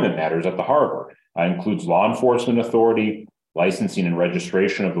employment matters at the harbor. includes law enforcement authority, licensing and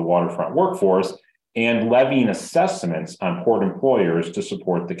registration of the waterfront workforce, and levying assessments on port employers to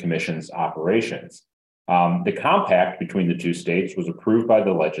support the commission's operations. The compact between the two states was approved by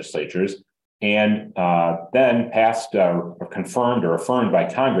the legislatures and then passed or confirmed or affirmed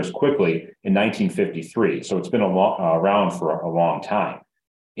by Congress quickly in 1953. So it's been around for a long time.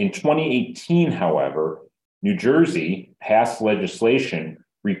 In 2018, however, New Jersey passed legislation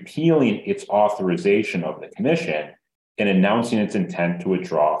repealing its authorization of the commission and announcing its intent to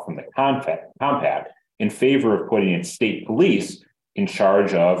withdraw from the compact in favor of putting its state police in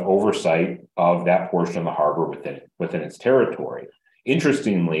charge of oversight of that portion of the harbor within its territory.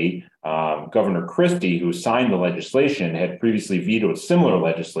 Interestingly, Governor Christie, who signed the legislation, had previously vetoed similar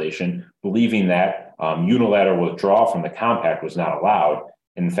legislation, believing that unilateral withdrawal from the compact was not allowed.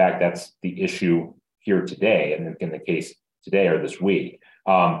 In fact, that's the issue here today, and in the case today or this week.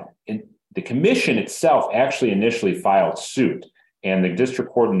 The commission itself actually initially filed suit, and the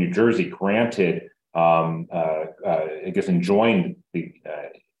District Court in New Jersey granted, enjoined the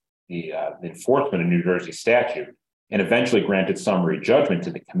enforcement of New Jersey statute, and eventually granted summary judgment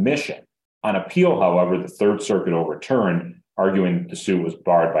to the commission. On appeal, however, the Third Circuit overturned, arguing the suit was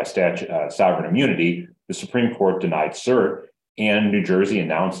barred by sovereign immunity. The Supreme Court denied cert, and New Jersey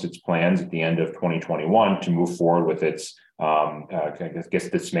announced its plans at the end of 2021 to move forward with its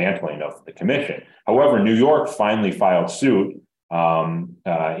dismantling of the commission. However, New York finally filed suit in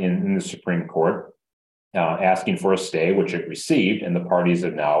the Supreme Court, asking for a stay, which it received, and the parties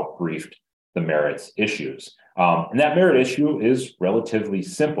have now briefed the merits issues. And that merit issue is relatively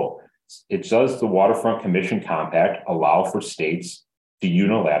simple. It does the Waterfront Commission Compact allow for states to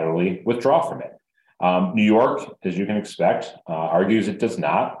unilaterally withdraw from it? New York, as you can expect, argues it does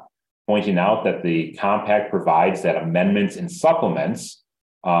not, pointing out that the compact provides that amendments and supplements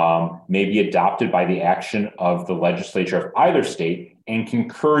may be adopted by the action of the legislature of either state and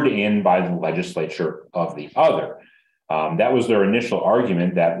concurred in by the legislature of the other. That was their initial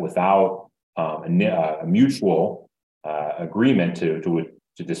argument, that without a mutual agreement to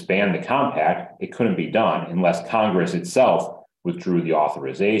disband the compact, it couldn't be done unless Congress itself withdrew the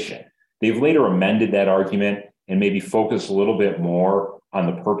authorization. They've later amended that argument and maybe focused a little bit more on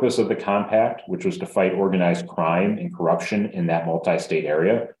the purpose of the compact, which was to fight organized crime and corruption in that multi-state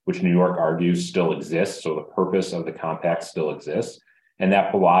area, which New York argues still exists. So the purpose of the compact still exists, and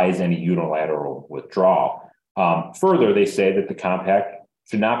that belies any unilateral withdrawal. Further, they say that the compact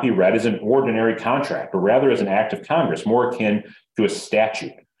should not be read as an ordinary contract, but rather as an act of Congress, more akin to a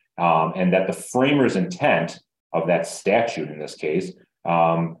statute, and that the framers' intent of that statute in this case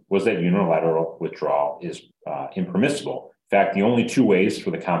was that unilateral withdrawal is impermissible. In fact, the only two ways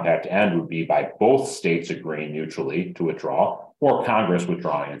for the compact to end would be by both states agreeing mutually to withdraw or Congress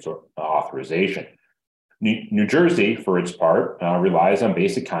withdrawing its authorization. New Jersey, for its part, relies on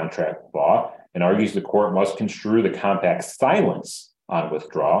basic contract law and argues the court must construe the compact's silence on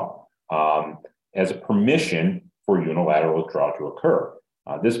withdrawal as a permission for unilateral withdrawal to occur.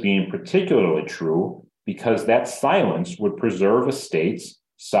 This being particularly true because that silence would preserve a state's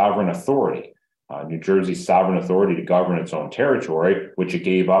sovereign authority. New Jersey's sovereign authority to govern its own territory, which it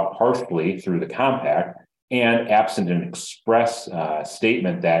gave up partially through the compact, and absent an express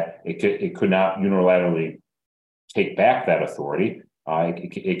statement that it could not unilaterally take back that authority,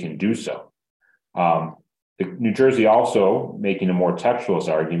 it can do so. New Jersey also, making a more textualist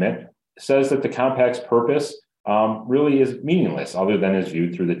argument, says that the compact's purpose really is meaningless other than as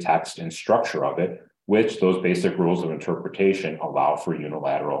viewed through the text and structure of it, which those basic rules of interpretation allow for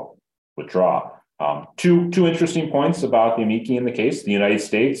unilateral withdrawal. Two interesting points about the amici in the case. The United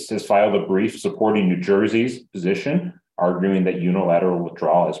States has filed a brief supporting New Jersey's position, arguing that unilateral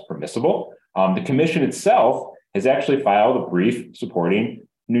withdrawal is permissible. The commission itself has actually filed a brief supporting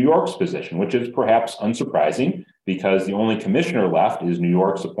New York's position, which is perhaps unsurprising because the only commissioner left is New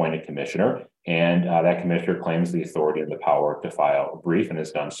York's appointed commissioner, and that commissioner claims the authority and the power to file a brief and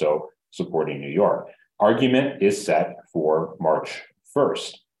has done so supporting New York. Argument is set for March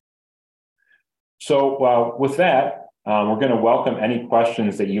 1st. So with that, we're going to welcome any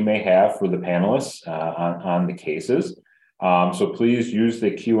questions that you may have for the panelists on the cases. So please use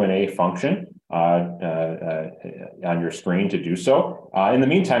the Q&A function on your screen to do so. In the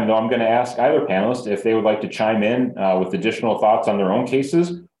meantime, though, I'm going to ask either panelist if they would like to chime in with additional thoughts on their own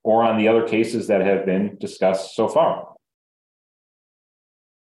cases or on the other cases that have been discussed so far.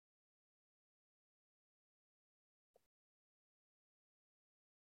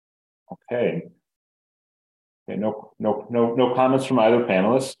 Okay. No comments from either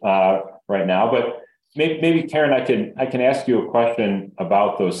panelist right now, but maybe Karen, I can ask you a question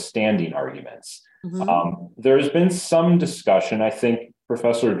about those standing arguments. There's been some discussion. I think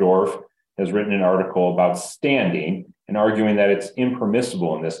Professor Dorff has written an article about standing and arguing that it's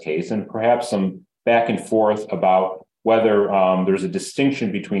impermissible in this case, and perhaps some back and forth about whether there's a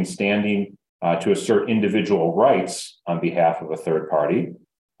distinction between standing to assert individual rights on behalf of a third party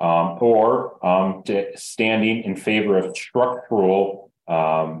or to standing in favor of structural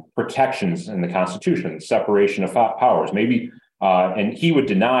protections in the Constitution, separation of powers. Maybe, and he would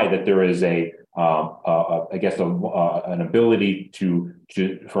deny that there is an ability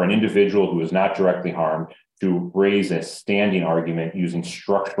for an individual who is not directly harmed to raise a standing argument using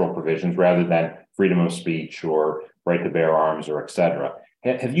structural provisions rather than freedom of speech or right to bear arms or et cetera.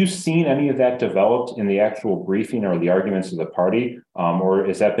 Have you seen any of that developed in the actual briefing or the arguments of the party, or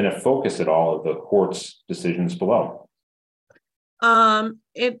has that been a focus at all of the court's decisions below?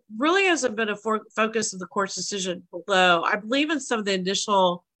 It really hasn't been a focus of the court's decision below. I believe in some of the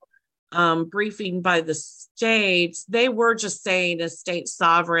initial briefing by the states, they were just saying as state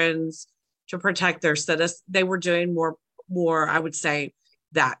sovereigns to protect their citizens. They were doing more, I would say,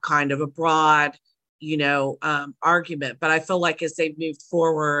 that kind of a broad, argument. But I feel like as they've moved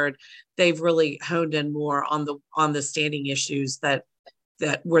forward, they've really honed in more on the standing issues that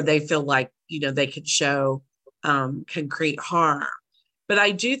where they feel like, they could show concrete harm. But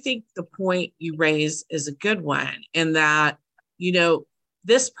I do think the point you raise is a good one, in that,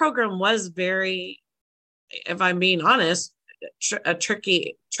 this program was very, if I'm being honest,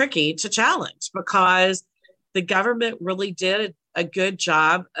 tricky to challenge, because the government really did a good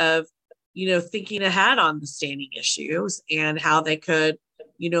job of, thinking ahead on the standing issues and how they could,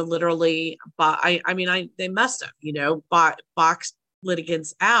 literally they must have, boxed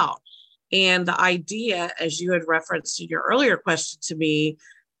litigants out. And the idea, as you had referenced in your earlier question to me,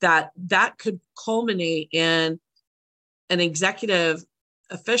 that could culminate in an executive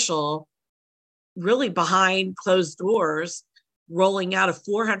official really behind closed doors rolling out a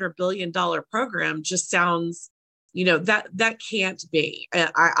 $400 billion program just sounds, that can't be,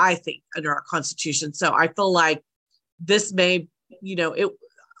 I think, under our Constitution. So I feel like this may, the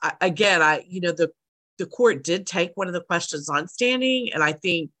court did take one of the questions on standing, and I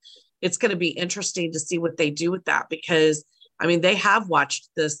think it's going to be interesting to see what they do with that, because they have watched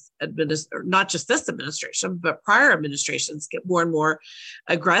this not just this administration, but prior administrations get more and more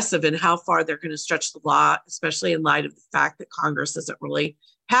aggressive in how far they're going to stretch the law, especially in light of the fact that Congress isn't really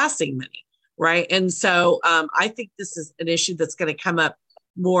passing many, right? And so I think this is an issue that's going to come up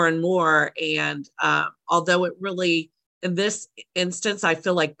more and more. And although it really, in this instance, I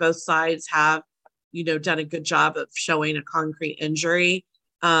feel like both sides have, done a good job of showing a concrete injury.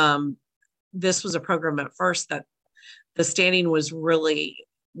 This was a program at first that the standing was really,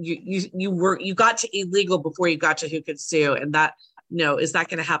 you got to illegal before you got to who could sue. And that, is that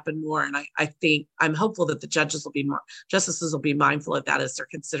going to happen more? And I think I'm hopeful that the justices will be mindful of that as they're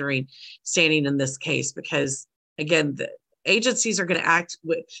considering standing in this case, because again, the agencies are going to act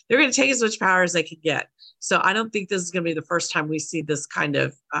they're going to take as much power as they can get. So I don't think this is going to be the first time we see this kind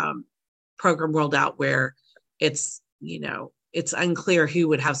of program rolled out where it's, it's unclear who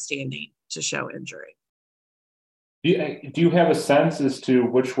would have standing to show injury. Do you have a sense as to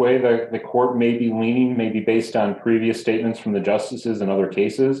which way the court may be leaning, maybe based on previous statements from the justices in other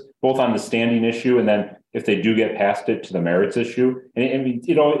cases, both on the standing issue and then if they do get past it to the merits issue? And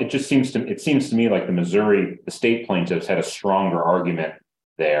it seems to me like the state plaintiffs had a stronger argument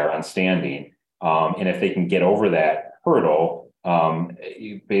there on standing, and if they can get over that hurdle,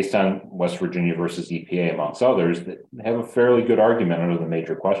 based on West Virginia versus EPA, amongst others, that have a fairly good argument under the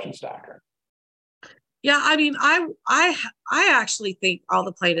major questions doctrine. Yeah, I actually think all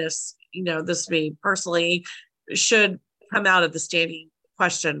the plaintiffs, this me personally, should come out of the standing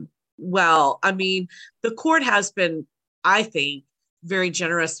question well. The court has been, I think, very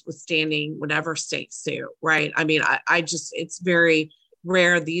generous with standing whenever states sue, right? It's very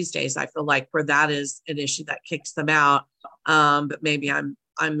rare these days, I feel like, where that is an issue that kicks them out. But maybe I'm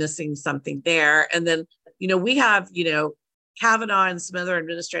missing something there. And then, we have, Kavanaugh and some other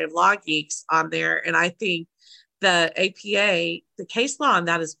administrative law geeks on there. And I think the APA, the case law on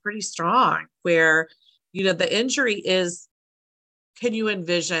that is pretty strong, where, the injury is, could you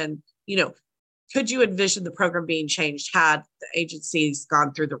envision the program being changed had the agencies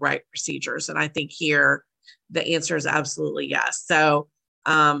gone through the right procedures? And I think here the answer is absolutely yes. So,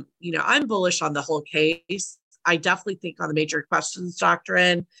 I'm bullish on the whole case. I definitely think on the major questions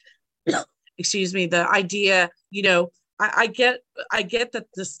doctrine, the idea, I get that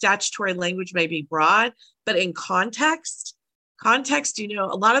the statutory language may be broad, but in context, context, a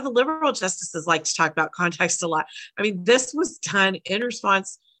lot of the liberal justices like to talk about context a lot. I mean, this was done in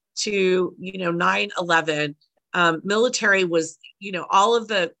response to, 9/11. Military was, all of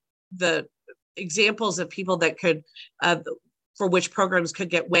the examples of people that could, for which programs could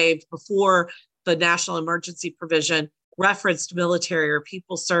get waived before the national emergency provision referenced military or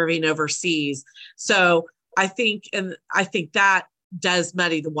people serving overseas. So I think that does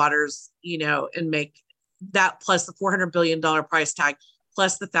muddy the waters, and make that, plus the $400 billion price tag,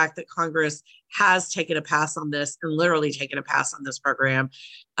 plus the fact that Congress has taken a pass on this and literally taken a pass on this program,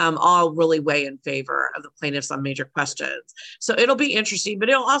 all really weigh in favor of the plaintiffs on major questions. So it'll be interesting, but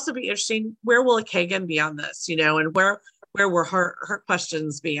it'll also be interesting, where will Kagan be on this, and where will her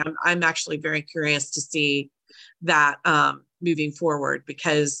questions be? I'm actually very curious to see that moving forward,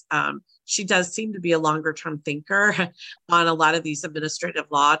 because she does seem to be a longer term thinker on a lot of these administrative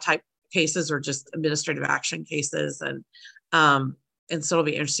law type cases or just administrative action cases. And so it'll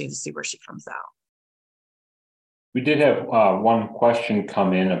be interesting to see where she comes out. We did have one question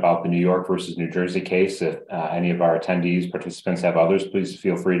come in about the New York versus New Jersey case. If any of our attendees, participants have others, please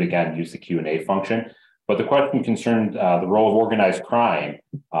feel free to, again, use the Q&A function. But the question concerned the role of organized crime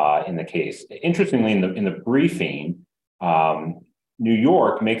in the case. Interestingly, in the briefing, New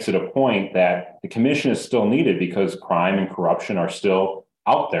York makes it a point that the commission is still needed because crime and corruption are still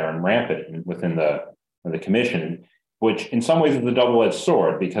out there and rampant within the commission, which in some ways is a double-edged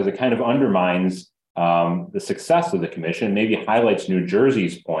sword, because it kind of undermines the success of the commission, maybe highlights New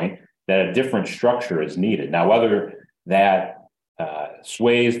Jersey's point that a different structure is needed. Now, whether that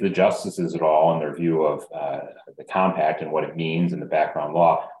sways the justices at all in their view of the compact and what it means in the background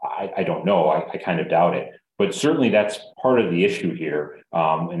law, I don't know. I kind of doubt it. But certainly that's part of the issue here,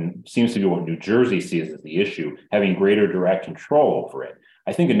 and seems to be what New Jersey sees as the issue, having greater direct control over it.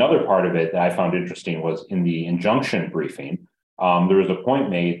 I think another part of it that I found interesting was in the injunction briefing, there was a point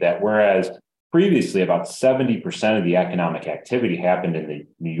made that whereas previously about 70% of the economic activity happened in the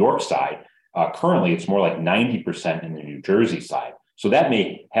New York side, currently it's more like 90% in the New Jersey side. So that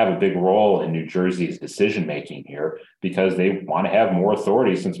may have a big role in New Jersey's decision-making here, because they want to have more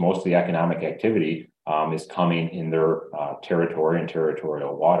authority, since most of the economic activity is coming in their territory and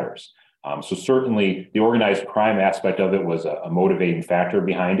territorial waters. So certainly the organized crime aspect of it was a motivating factor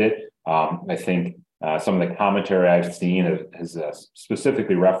behind it. I think some of the commentary I've seen has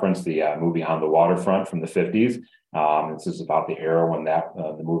specifically referenced the movie On the Waterfront from the 50s. This is about the era when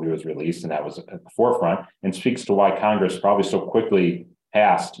the movie was released, and that was at the forefront, and speaks to why Congress probably so quickly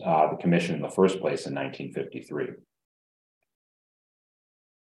passed the commission in the first place in 1953.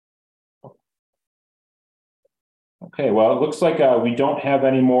 Okay, well, it looks like we don't have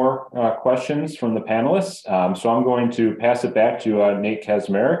any more questions from the panelists. So I'm going to pass it back to Nate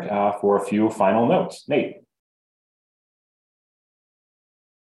Kaczmarek for a few final notes. Nate.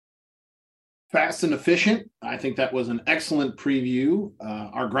 Fast and efficient. I think that was an excellent preview.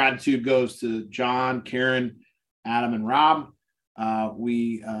 Our gratitude goes to John, Karen, Adam, and Rob.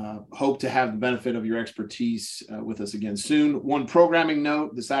 We hope to have the benefit of your expertise with us again soon. One programming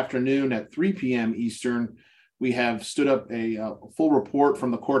note: this afternoon at 3 p.m. Eastern, we have stood up a full report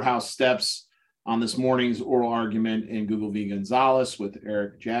from the courthouse steps on this morning's oral argument in Google v. Gonzalez with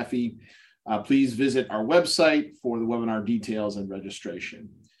Eric Jaffe. Please visit our website for the webinar details and registration.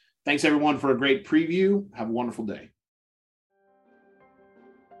 Thanks, everyone, for a great preview. Have a wonderful day.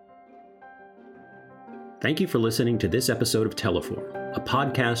 Thank you for listening to this episode of Teleforum, a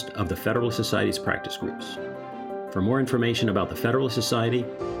podcast of the Federalist Society's practice groups. For more information about the Federalist Society,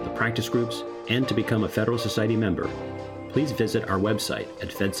 the practice groups, and to become a Federalist Society member, please visit our website at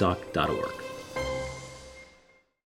fedsoc.org.